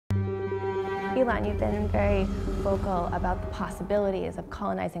Elon, you've been very vocal about the possibilities of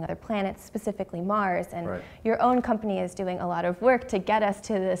colonizing other planets, specifically Mars, and Right. your own company is doing a lot of work to get us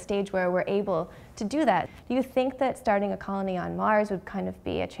to the stage where we're able to do that. Do you think that starting a colony on Mars would kind of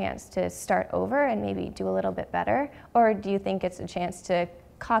be a chance to start over and maybe do a little bit better? Or do you think it's a chance to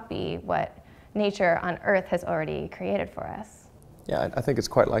copy what nature on Earth has already created for us? Yeah, I think it's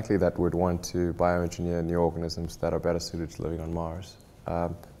quite likely that we'd want to bioengineer new organisms that are better suited to living on Mars.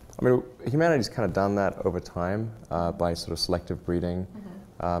 I mean, humanity's kind of done that over time by sort of selective breeding.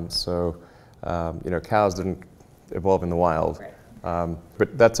 You know, cows didn't evolve in the wild, Right.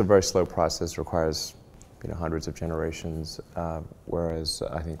 But that's a very slow process, requires, you know, hundreds of generations, whereas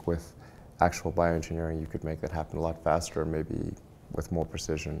I think with actual bioengineering you could make that happen a lot faster, maybe with more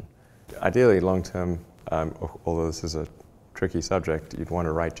precision. Ideally, long term, although this is a tricky subject, you'd want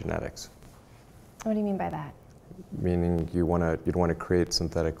to write genetics. What do you mean by that? Meaning you'd want to create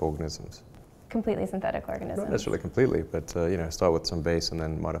synthetic organisms. Completely synthetic organisms? Not necessarily completely, but you know, start with some base and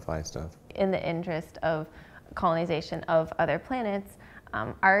then modify stuff. In the interest of colonization of other planets,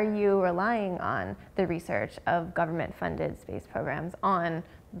 are you relying on the research of government-funded space programs on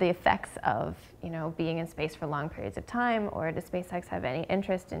the effects of, you know, being in space for long periods of time, or does SpaceX have any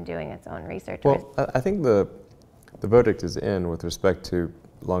interest in doing its own research? Well, I think the verdict is in with respect to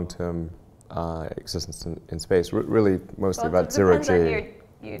long-term existence in space, really mostly about zero G.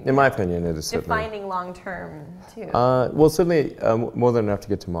 In my opinion, it is certainly. Defining long-term, too. Well, certainly more than enough to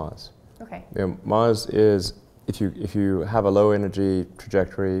get to Mars. Okay. You know, Mars is, if you have a low energy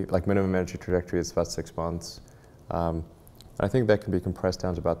trajectory, like minimum energy trajectory, it's about 6 months. I think that can be compressed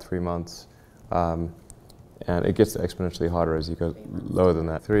down to about 3 months. And it gets exponentially harder as you go lower than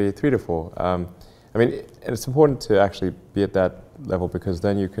that, three to 4. I mean, and it's important to actually be at that level because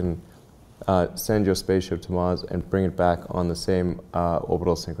then you can send your spaceship to Mars and bring it back on the same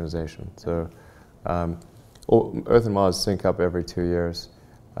orbital synchronization. So Earth and Mars sync up every 2 years,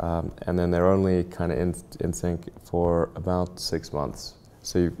 and then they're only kind of in sync for about 6 months.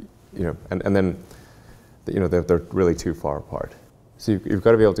 So you know, and then you know they're really too far apart. So you've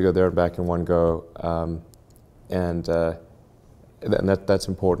got to be able to go there and back in one go, and that's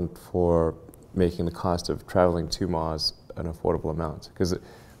important for making the cost of traveling to Mars an affordable amount. Because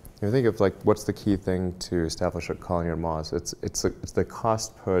you think of like what's the key thing to establish a colony on Mars? It's the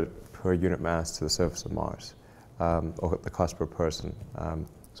cost per unit mass to the surface of Mars, or the cost per person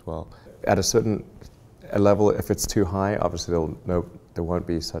as well. At a certain level, if it's too high, obviously there won't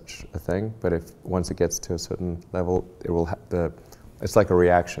be such a thing. But if once it gets to a certain level, it will it's like a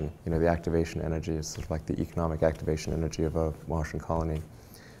reaction. You know, the activation energy is sort of like the economic activation energy of a Martian colony.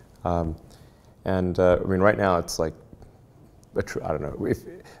 I mean, right now it's like, I don't know. If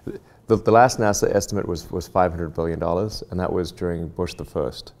the last NASA estimate was $500 billion, and that was during Bush the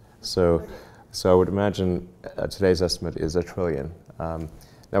First. So I would imagine today's estimate is $1 trillion.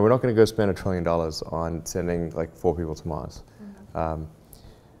 Now we're not going to go spend $1 trillion on sending like 4 people to Mars.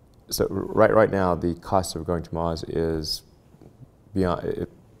 So right now the cost of going to Mars is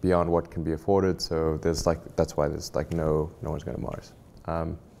beyond what can be afforded. So that's why there's like no one's going to Mars.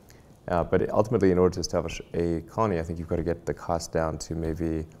 But ultimately, in order to establish a colony, I think you've got to get the cost down to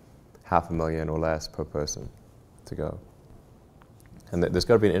maybe $500,000 or less per person to go. And there's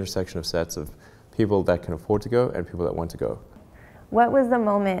got to be an intersection of sets of people that can afford to go and people that want to go. What was the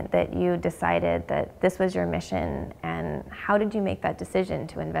moment that you decided that this was your mission, and how did you make that decision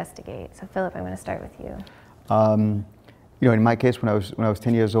to investigate? So Philip, I'm going to start with you. You know, in my case, when I was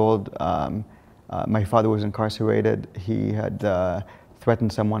 10 years old, my father was incarcerated. He had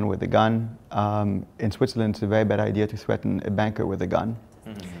threatened someone with a gun. In Switzerland, it's a very bad idea to threaten a banker with a gun.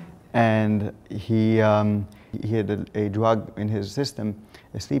 Mm-hmm. And he had a drug in his system,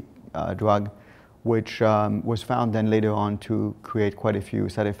 a sleep drug, which was found then later on to create quite a few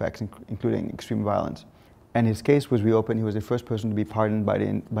side effects, including extreme violence. And his case was reopened. He was the first person to be pardoned by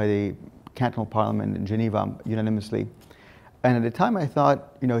the cantonal parliament in Geneva unanimously. And at the time I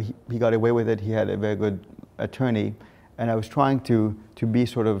thought, you know, he got away with it. He had a very good attorney. And I was trying to be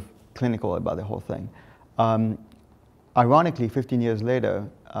sort of clinical about the whole thing. Ironically, 15 years later,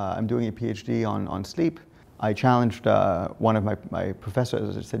 I'm doing a PhD on sleep. I challenged one of my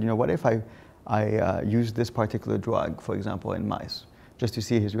professors. I said, you know, what if I use this particular drug, for example, in mice, just to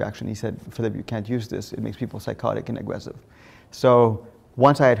see his reaction? He said, Philip, you can't use this. It makes people psychotic and aggressive. So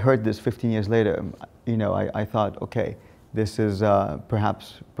once I had heard this 15 years later, you know, I thought, okay, this is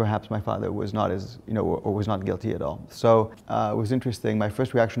perhaps my father was not as, you know, or was not guilty at all. So it was interesting. My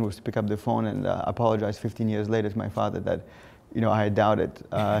first reaction was to pick up the phone and apologize 15 years later to my father that, you know, I had doubted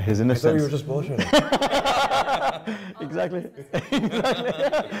his I innocence. thought you were just bullshitting. Exactly.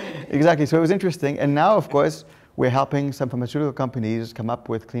 Exactly. So it was interesting. And now, of course, we're helping some pharmaceutical companies come up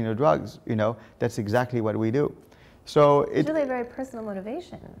with cleaner drugs. You know, that's exactly what we do. So it's really a very personal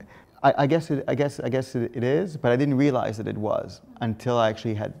motivation. I guess it is, but I didn't realize that it was until I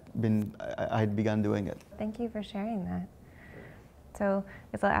actually had begun doing it. Thank you for sharing that. So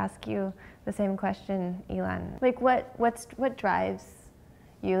I guess I'll ask you the same question, Elon. Like, what drives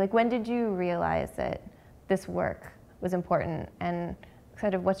you? Like, when did you realize that this work was important, and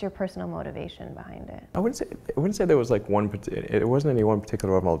sort of what's your personal motivation behind it? I wouldn't say there was like one. It wasn't any one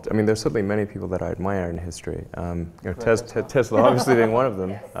particular role model. I mean, there's certainly many people that I admire in history. You know, Tesla obviously being one of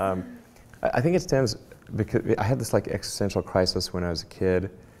them. Yes. I think it stems because I had this like existential crisis when I was a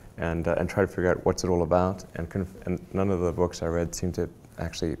kid, and tried to figure out what's it all about. And none of the books I read seemed to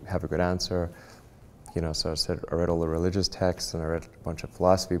actually have a good answer. You know, so I read all the religious texts, and I read a bunch of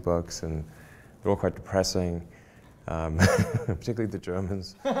philosophy books, and they're all quite depressing. Particularly the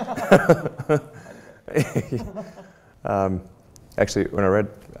Germans. Actually, when I read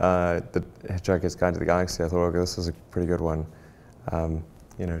The Hitchhiker's Guide to the Galaxy, I thought, okay, this is a pretty good one.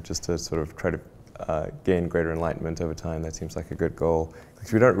 You know, just to sort of try to gain greater enlightenment over time. That seems like a good goal.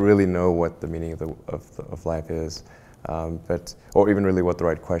 Because we don't really know what the meaning of life is, or even really what the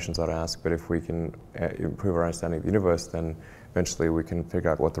right questions are to ask. But if we can improve our understanding of the universe, then eventually we can figure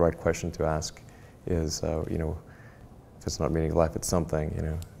out what the right question to ask is. You know, if it's not meaning of life, it's something, you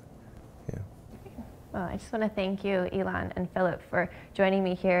know. Yeah. Well, I just want to thank you, Elon and Philip, for joining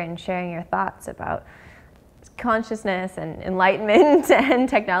me here and sharing your thoughts about consciousness and enlightenment and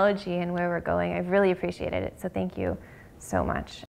technology and where we're going. I've really appreciated it, so thank you so much.